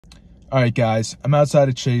All right, guys, I'm outside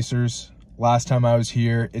of Chasers. Last time I was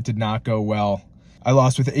here, it did not go well. I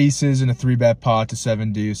lost with aces in a 3-bet pot to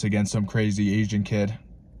 7 deuce against some crazy Asian kid.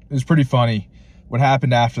 It was pretty funny. What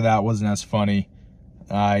happened after that wasn't as funny.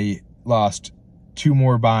 I lost 2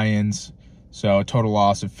 more buy-ins, so a total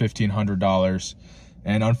loss of $1,500.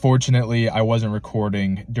 And unfortunately, I wasn't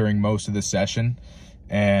recording during most of the session,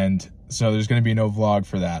 and so there's going to be no vlog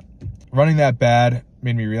for that. Running that bad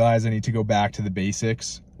made me realize I need to go back to the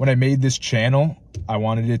basics. When I made this channel, I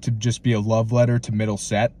wanted it to just be a love letter to middle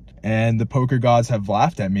set, and the poker gods have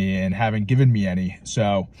laughed at me and haven't given me any.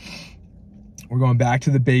 So we're going back to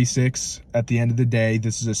the basics. At the end of the day,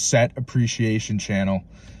 this is a set appreciation channel.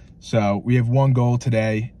 So we have one goal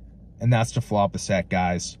today, and that's to flop a set,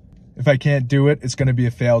 guys. If I can't do it, it's going to be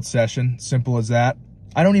a failed session. Simple as that.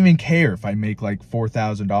 I don't even care if I make like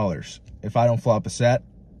 $4,000. If I don't flop a set,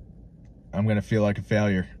 I'm going to feel like a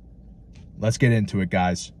failure. Let's get into it,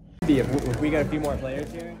 guys. If we got a few more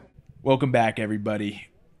players here. Welcome back, everybody.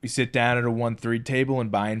 We sit down at a 1-3 table and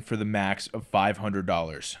buy in for the max of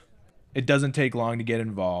 $500. It doesn't take long to get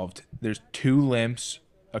involved. There's 2 limps,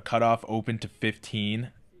 a cutoff open to 15.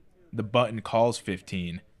 The button calls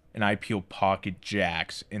 15, and I peel pocket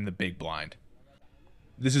jacks in the big blind.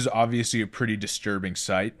 This is obviously a pretty disturbing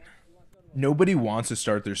sight. Nobody wants to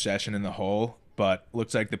start their session in the hole, but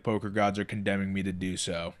looks like the poker gods are condemning me to do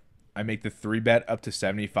so. I make the 3-bet up to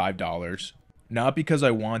 $75, not because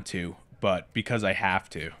I want to, but because I have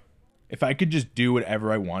to. If I could just do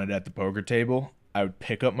whatever I wanted at the poker table, I would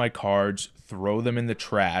pick up my cards, throw them in the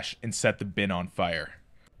trash, and set the bin on fire.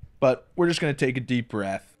 But we're just going to take a deep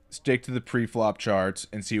breath, stick to the pre-flop charts,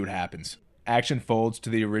 and see what happens. Action folds to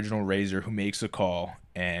the original raiser who makes a call,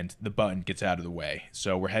 and the button gets out of the way.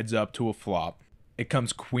 So we're heads up to a flop. It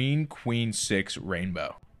comes queen, queen, 6,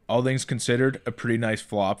 rainbow. All things considered, a pretty nice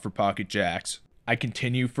flop for pocket jacks. I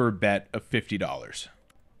continue for a bet of $50.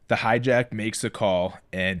 The hijack makes the call,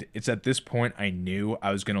 and it's at this point I knew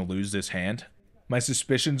I was going to lose this hand. My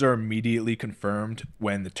suspicions are immediately confirmed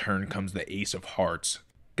when the turn comes the ace of hearts.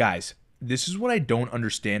 Guys, this is what I don't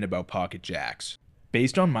understand about pocket jacks.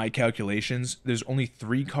 Based on my calculations, there's only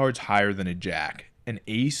 3 cards higher than a jack, an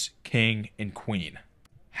ace, king, and queen.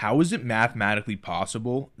 How is it mathematically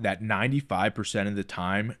possible that 95% of the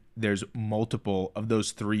time there's multiple of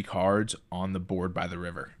those 3 cards on the board by the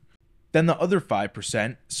river? Then the other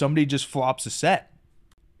 5%, somebody just flops a set.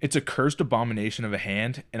 It's a cursed abomination of a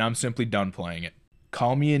hand, and I'm simply done playing it.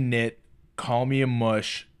 Call me a nit, call me a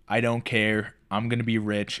mush, I don't care. I'm going to be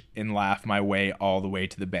rich and laugh my way all the way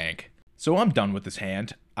to the bank. So I'm done with this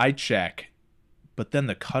hand. I check, but then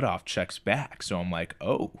the cutoff checks back. So I'm like,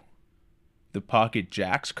 oh, the pocket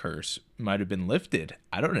jacks curse might have been lifted.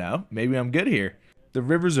 I don't know. Maybe I'm good here. The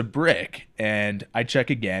river's a brick, and I check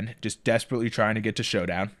again, just desperately trying to get to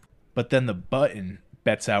showdown. But then the button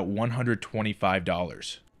bets out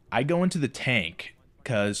 $125. I go into the tank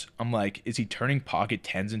because I'm like, is he turning pocket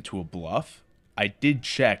 10s into a bluff? I did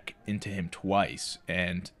check into him twice,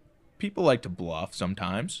 and people like to bluff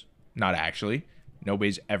sometimes. Not actually.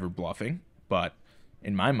 Nobody's ever bluffing, but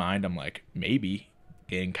in my mind, I'm like, maybe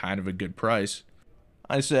getting kind of a good price.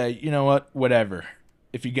 I say, you know what, whatever.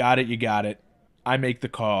 If you got it, you got it. I make the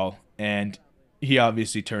call, and he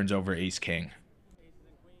obviously turns over ace king.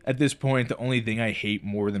 At this point, the only thing I hate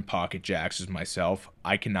more than pocket jacks is myself.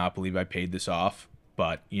 I cannot believe I paid this off,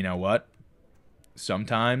 but you know what?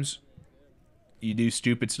 Sometimes you do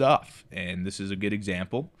stupid stuff, and this is a good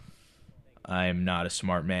example. I am not a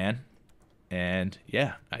smart man, and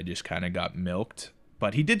yeah, I just kind of got milked.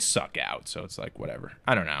 But he did suck out, so it's like, whatever.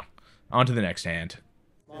 I don't know. On to the next hand.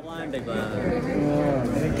 Small blind, big blind.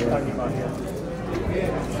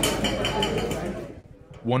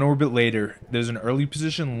 One orbit later, there's an early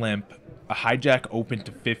position limp, a hijack open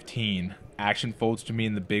to 15, action folds to me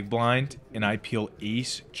in the big blind, and I peel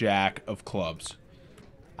ace, jack of clubs.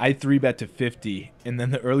 I 3-bet to 50, and then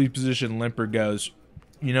the early position limper goes,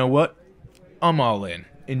 you know what? I'm all in,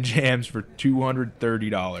 and jams for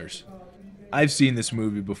 $230. I've seen this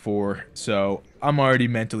movie before, so I'm already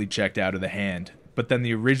mentally checked out of the hand. But then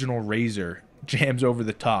the original raiser jams over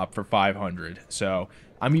the top for $500. So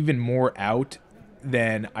I'm even more out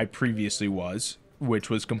than I previously was, which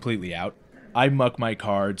was completely out. I muck my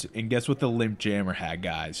cards, and guess what the limp jammer had,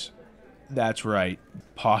 guys? That's right,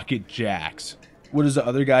 pocket jacks. What does the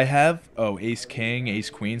other guy have? Oh, ace king, ace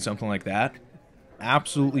queen, something like that?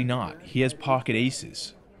 Absolutely not. He has pocket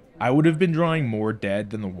aces. I would have been drawing more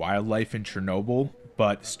dead than the wildlife in Chernobyl,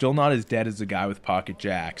 but still not as dead as the guy with pocket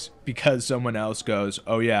jacks, because someone else goes,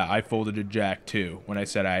 oh yeah, I folded a jack too, when I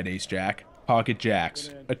said I had ace jack. Pocket jacks,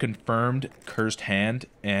 a confirmed cursed hand,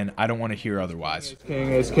 and I don't want to hear otherwise.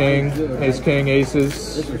 Ace king, ace king,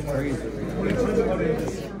 aces. This was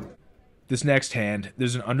crazy. This next hand,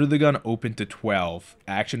 there's an under the gun open to 12.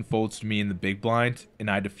 Action folds to me in the big blind,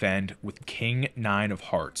 and I defend with king 9 of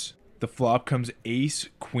hearts. The flop comes ace,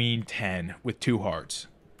 queen 10 with 2 hearts.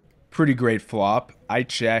 Pretty great flop. I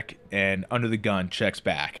check, and under the gun checks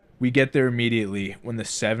back. We get there immediately when the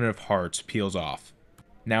 7 of hearts peels off.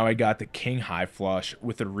 Now I got the king high flush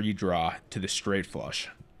with a redraw to the straight flush.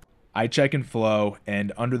 I check and flow,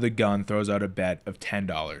 and under the gun throws out a bet of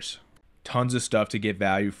 $10. Tons of stuff to get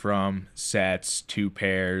value from: sets, 2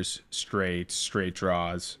 pairs, straights, straight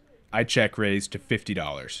draws. I check raise to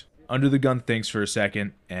 $50. Under the gun thinks for a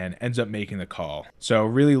second and ends up making the call. So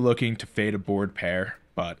really looking to fade a board pair,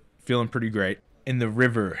 but feeling pretty great. In the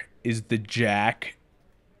river is the jack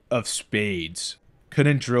of spades.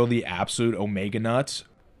 Couldn't drill the absolute omega nuts,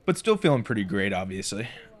 but still feeling pretty great, obviously.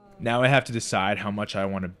 Now I have to decide how much I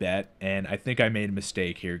want to bet, and I think I made a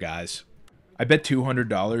mistake here, guys. I bet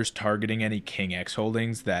 $200 targeting any king X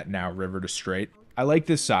holdings that now river to straight. I like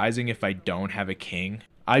this sizing if I don't have a king.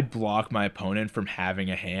 I block my opponent from having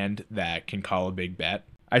a hand that can call a big bet.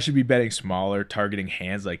 I should be betting smaller, targeting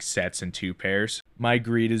hands like sets and 2 pairs. My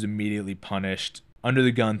greed is immediately punished. Under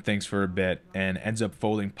the gun thinks for a bit and ends up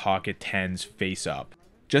folding pocket 10s face up.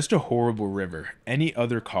 Just a horrible river. Any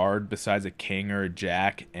other card besides a king or a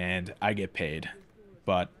jack and I get paid.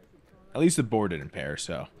 But at least the board didn't pair,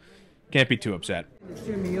 so can't be too upset.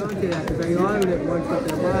 Turned me on to that because I ordered it once up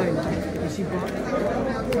the line and she bought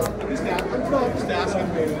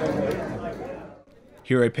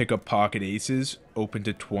Here I pick up pocket aces, open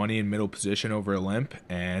to 20 in middle position over a limp,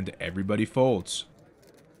 and everybody folds.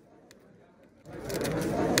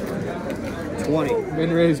 20.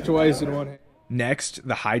 Been raised twice in one hand. Next,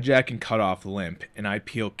 the hijack and cutoff limp, and I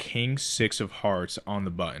peel king 6 of hearts on the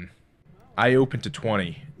button. I open to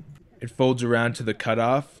 20. It folds around to the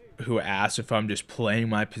cutoff, who asks if I'm just playing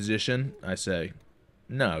my position. I say,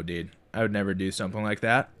 no, dude, I would never do something like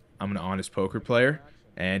that. I'm an honest poker player,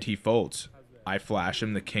 and he folds. I flash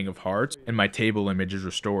him the king of hearts, and my table image is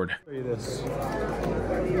restored. Show you this.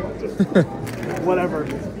 Whatever.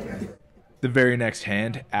 The very next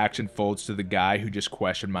hand, action folds to the guy who just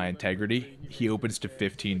questioned my integrity. He opens to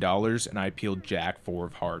 $15, and I peel jack 4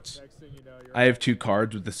 of hearts. I have 2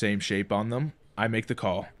 cards with the same shape on them. I make the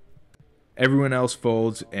call. Everyone else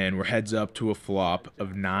folds, and we're heads up to a flop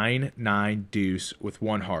of 9-9 deuce with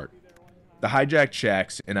 1 heart. The hijack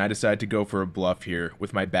checks, and I decide to go for a bluff here.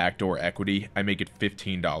 With my backdoor equity, I make it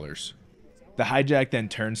 $15. The hijack then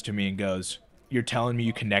turns to me and goes, "You're telling me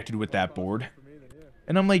you connected with that board?"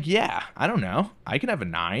 And I'm like, yeah, I don't know. I can have a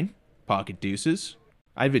 9, pocket deuces.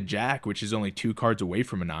 I have a jack, which is only 2 cards away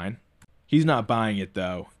from a 9. He's not buying it,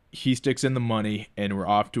 though. He sticks in the money, and we're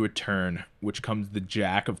off to a turn, which comes the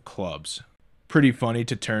jack of clubs. Pretty funny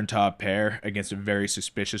to turn top pair against a very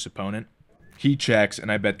suspicious opponent. He checks,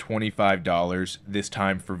 and I bet $25, this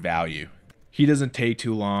time for value. He doesn't take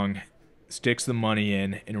too long, sticks the money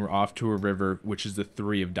in, and we're off to a river, which is the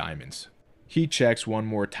 3 of diamonds. He checks one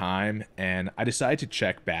more time, and I decide to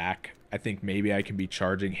check back. I think maybe I can be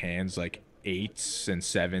charging hands like 8s and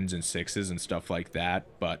 7s and 6s and stuff like that,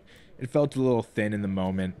 but it felt a little thin in the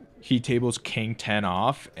moment. He tables king 10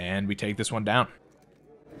 off, and we take this one down.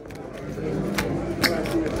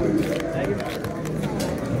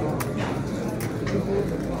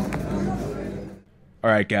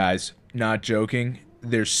 Alright guys, not joking.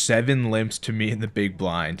 There's 7 limps to me in the big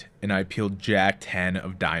blind, and I peeled jack 10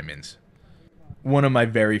 of diamonds. One of my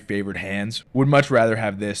very favorite hands. Would much rather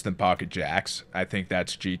have this than pocket jacks. I think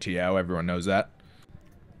that's GTO, everyone knows that.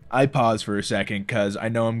 I pause for a second because I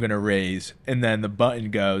know I'm going to raise, and then the button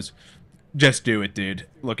goes, "Just do it, dude."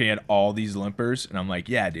 Looking at all these limpers, and I'm like,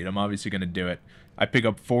 yeah, dude, I'm obviously going to do it. I pick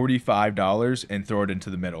up $45 and throw it into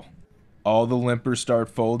the middle. All the limpers start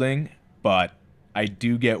folding, but I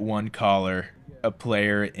do get one caller, a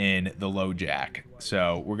player in the low jack.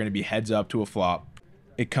 So we're going to be heads up to a flop.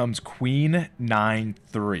 It comes queen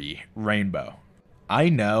 9-3 rainbow. I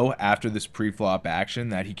know after this pre-flop action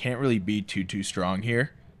that he can't really be too strong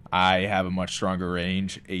here. I have a much stronger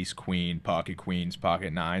range, ace queen, pocket queens,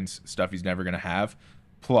 pocket 9s, stuff he's never going to have.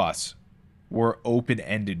 Plus, we're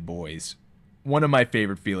open-ended, boys. One of my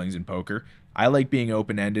favorite feelings in poker. I like being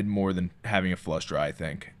open-ended more than having a flush draw, I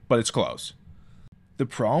think, but it's close. The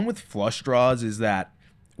problem with flush draws is that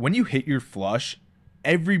when you hit your flush,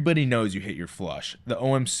 everybody knows you hit your flush. The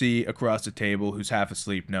OMC across the table who's half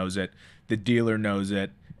asleep knows it. The dealer knows it.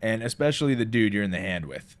 And especially the dude you're in the hand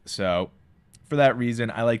with. So, for that reason,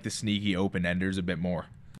 I like the sneaky open-enders a bit more.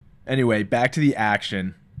 Anyway, back to the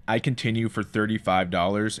action. I continue for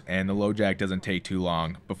 $35, and the low jack doesn't take too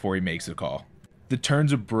long before he makes the call. The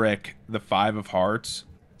turn's a brick, the 5 of hearts,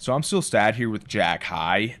 so I'm still sat here with jack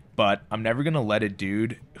high, but I'm never going to let a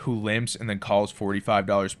dude who limps and then calls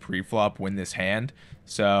 $45 pre-flop win this hand,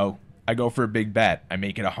 so I go for a big bet. I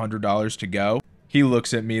make it $100 to go. He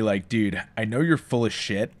looks at me like, dude, I know you're full of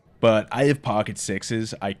shit, but I have pocket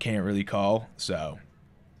sixes I can't really call, so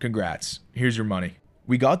congrats. Here's your money.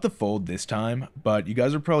 We got the fold this time, but you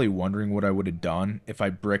guys are probably wondering what I would have done if I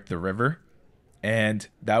bricked the river, and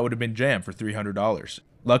that would have been jam for $300.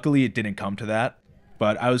 Luckily, it didn't come to that,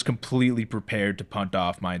 but I was completely prepared to punt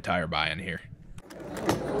off my entire buy-in here.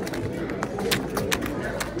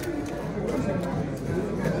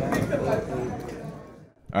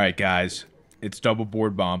 Alright guys, it's double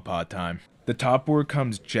board bomb pot time. The top board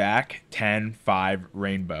comes Jack, 10, 5,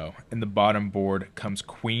 Rainbow, and the bottom board comes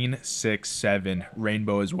Queen, 6, 7,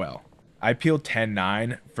 Rainbow as well. I peel 10,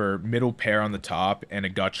 9 for middle pair on the top and a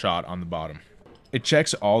gut shot on the bottom. It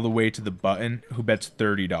checks all the way to the button, who bets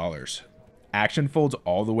 $30. Action folds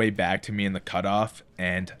all the way back to me in the cutoff,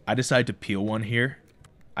 and I decide to peel one here.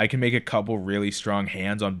 I can make a couple really strong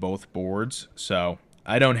hands on both boards, so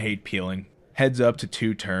I don't hate peeling. Heads up to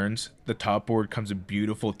 2 turns, the top board comes a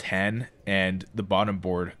beautiful 10 and the bottom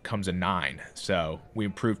board comes a 9, so we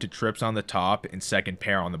improve to trips on the top and second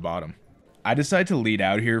pair on the bottom. I decide to lead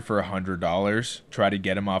out here for $100, try to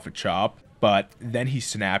get him off a chop, but then he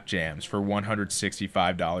snap jams for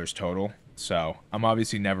 $165 total, so I'm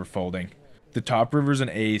obviously never folding. The top river is an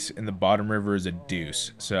ace and the bottom river is a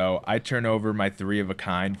deuce, so I turn over my 3 of a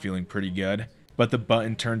kind feeling pretty good. But the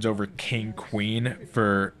button turns over King Queen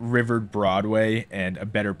for rivered Broadway and a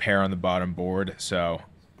better pair on the bottom board, so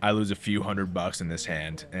I lose a few $100 in this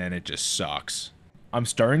hand, and it just sucks. I'm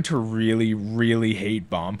starting to really hate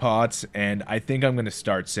bomb pots, and I think I'm going to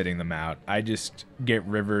start sitting them out. I just get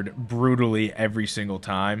rivered brutally every single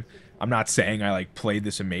time. I'm not saying I played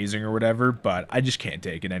this amazing or whatever, but I just can't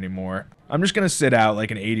take it anymore. I'm just going to sit out like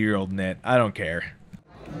an 80-year-old nit. I don't care.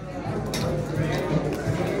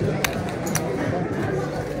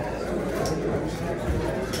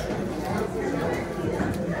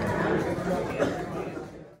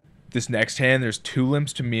 This next hand, there's 2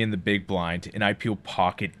 limps to me in the big blind, and I peel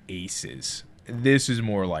pocket aces. This is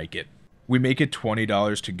more like it. We make it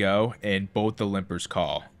 $20 to go, and both the limpers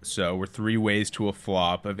call. So we're 3 ways to a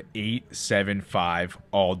flop of 8, 7, 5,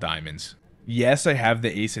 all diamonds. Yes, I have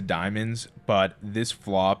the ace of diamonds, but this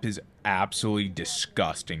flop is absolutely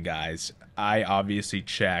disgusting, guys. I obviously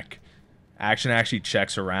check. Action actually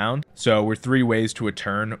checks around. So we're 3 ways to a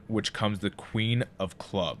turn, which comes the queen of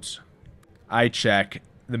clubs. I check.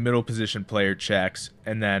 The middle position player checks,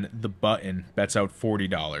 and then the button bets out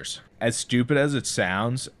 $40. As stupid as it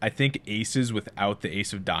sounds, I think aces without the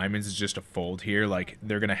ace of diamonds is just a fold here.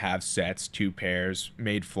 They're going to have sets, 2 pairs,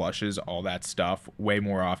 made flushes, all that stuff way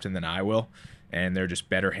more often than I will, and they're just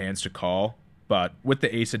better hands to call. But with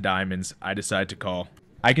the ace of diamonds, I decide to call.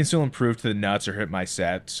 I can still improve to the nuts or hit my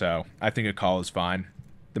set, so I think a call is fine.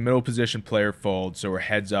 The middle position player folds, so we're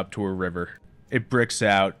heads up to a river. It bricks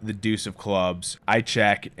out the deuce of clubs. I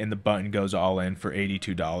check, and the button goes all in for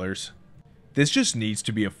 $82. This just needs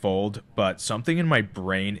to be a fold, but something in my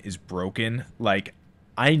brain is broken.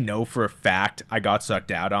 I know for a fact I got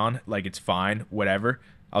sucked out on. It's fine, whatever.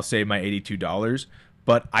 I'll save my $82.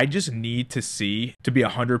 But I just need to see, to be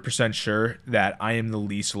 100% sure that I am the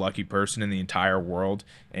least lucky person in the entire world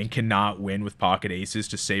and cannot win with pocket aces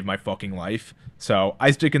to save my fucking life. So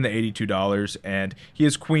I stick in the $82, and he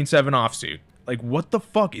has queen 7 offsuit. What the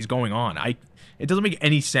fuck is going on? It doesn't make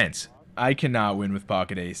any sense. I cannot win with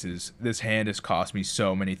pocket aces. This hand has cost me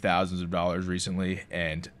so many thousands of dollars recently,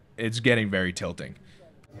 and it's getting very tilting.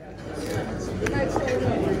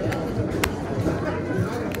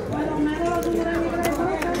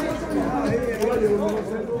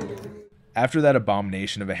 After that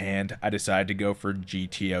abomination of a hand, I decided to go for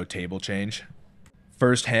GTO table change.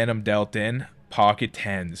 First hand I'm dealt in, pocket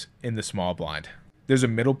 10s in the small blind. There's a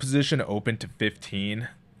middle position open to 15,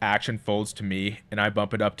 action folds to me, and I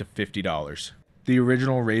bump it up to $50. The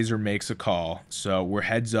original raiser makes a call, so we're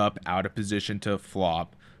heads up out of position to a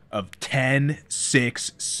flop of 10,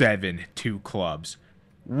 6, 7, 2 clubs.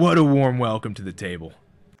 What a warm welcome to the table.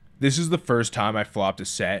 This is the first time I flopped a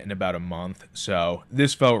set in about a month, so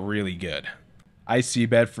this felt really good. I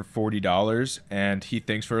c-bet for $40, and he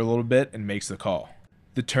thinks for a little bit and makes the call.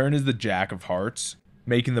 The turn is the jack of hearts,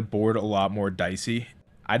 making the board a lot more dicey.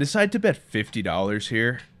 I decide to bet $50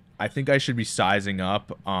 here. I think I should be sizing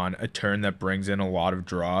up on a turn that brings in a lot of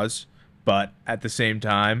draws, but at the same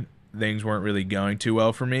time, things weren't really going too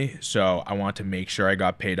well for me, so I want to make sure I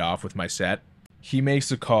got paid off with my set. He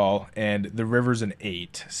makes a call, and the river's an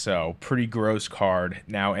 8, so pretty gross card.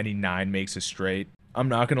 Now any 9 makes a straight. I'm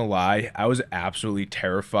not gonna lie, I was absolutely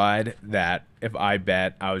terrified that if I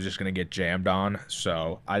bet, I was just gonna get jammed on,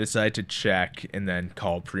 so I decided to check and then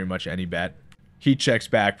call pretty much any bet. He checks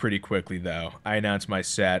back pretty quickly though. I announce my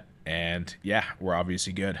set, and yeah, we're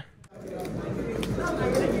obviously good.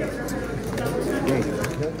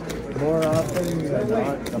 More often than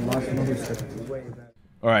not, the mushrooms are way better.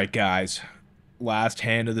 Alright guys, last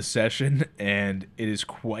hand of the session, and it is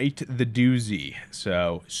quite the doozy,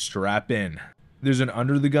 so strap in. There's an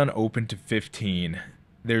under the gun open to 15.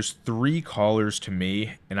 There's 3 callers to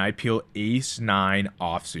me, and I peel ace-9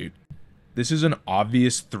 offsuit. This is an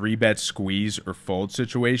obvious 3-bet squeeze or fold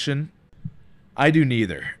situation. I do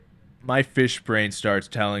neither. My fish brain starts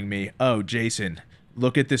telling me, oh, Jason,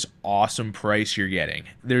 look at this awesome price you're getting.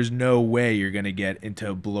 There's no way you're going to get into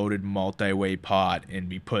a bloated multi-way pot and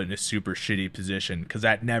be put in a super shitty position, because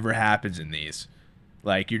that never happens in these.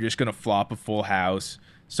 Like, you're just going to flop a full house,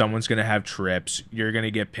 someone's going to have trips, you're going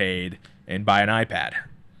to get paid, and buy an iPad.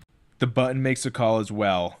 The button makes a call as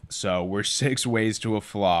well, so we're 6 ways to a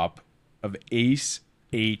flop of ace,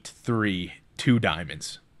 8, 3, 2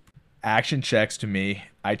 diamonds. Action checks to me.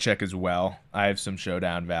 I check as well. I have some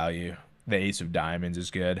showdown value. The ace of diamonds is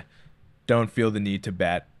good. Don't feel the need to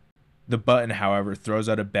bet. The button, however, throws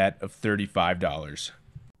out a bet of $35.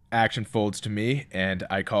 Action folds to me, and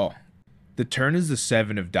I call. The turn is the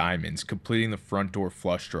 7 of diamonds, completing the front door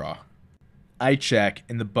flush draw. I check,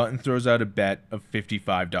 and the button throws out a bet of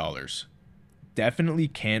 $55. Definitely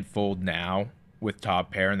can't fold now with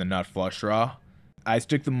top pair and the nut flush draw. I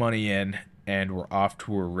stick the money in, and we're off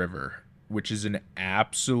to a river, which is an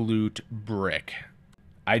absolute brick.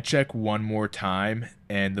 I check one more time,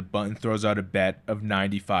 and the button throws out a bet of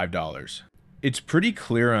 $95. It's pretty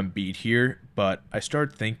clear I'm beat here, but I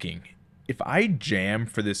start thinking, if I jam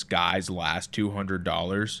for this guy's last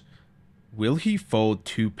 $200, will he fold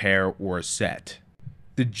 2 pair or a set?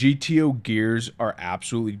 The GTO gears are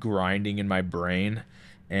absolutely grinding in my brain,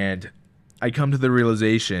 and I come to the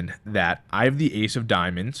realization that I have the ace of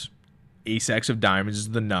diamonds. Ace X of diamonds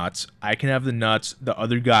is the nuts. I can have the nuts. The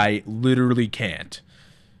other guy literally can't.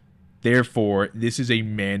 Therefore, this is a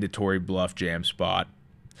mandatory bluff jam spot.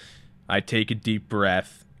 I take a deep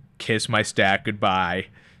breath, kiss my stack goodbye,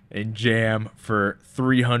 and jam for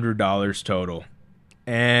 $300 total.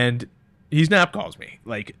 And he snap calls me,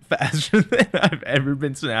 like, faster than I've ever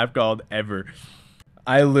been snap called ever.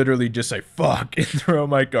 I literally just say, fuck, and throw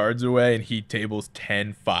my cards away, and he tables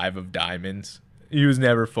 10-5 of diamonds. He was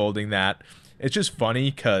never folding that. It's just funny,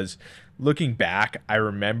 because looking back, I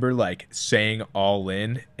remember, like, saying all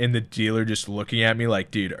in, and the dealer just looking at me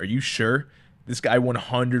like, dude, are you sure? This guy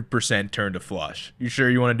 100% turned a flush. You sure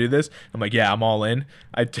you want to do this? I'm like, yeah, I'm all in.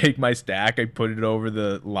 I take my stack, I put it over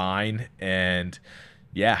the line, and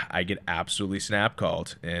yeah, I get absolutely snap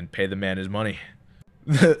called and pay the man his money.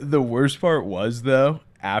 The worst part was, though,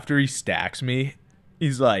 after he stacks me,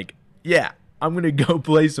 he's like, yeah, I'm going to go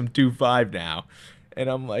play some 2-5 now. And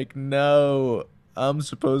I'm like, no, I'm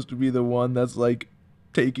supposed to be the one that's like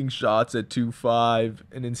taking shots at 2-5,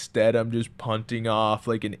 and instead I'm just punting off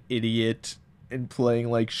like an idiot and playing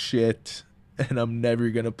like shit, and I'm never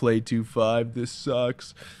gonna play 2-5. This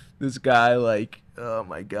sucks. This guy, like, oh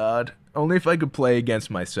my god. Only if I could play against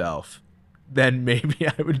myself, then maybe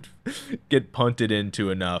I would get punted into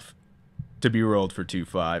enough to be rolled for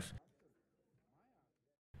 2-5.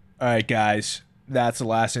 Alright guys, that's the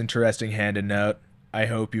last interesting hand to note. I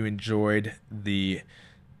hope you enjoyed the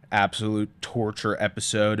absolute torture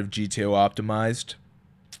episode of GTO Optimized.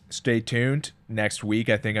 Stay tuned. Next week,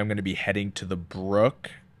 I think I'm going to be heading to the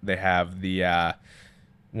Brook. They have the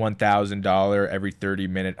 $1,000 every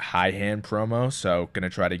 30-minute high hand promo, so going to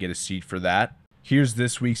try to get a seat for that. Here's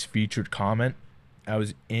this week's featured comment. I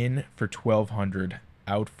was in for 1,200,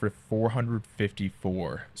 out for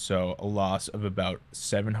 454, so a loss of about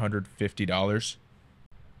 $750.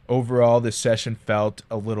 Overall, this session felt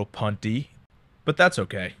a little punty, but that's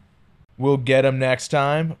okay. We'll get them next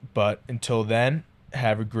time, but until then,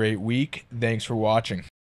 have a great week. Thanks for watching.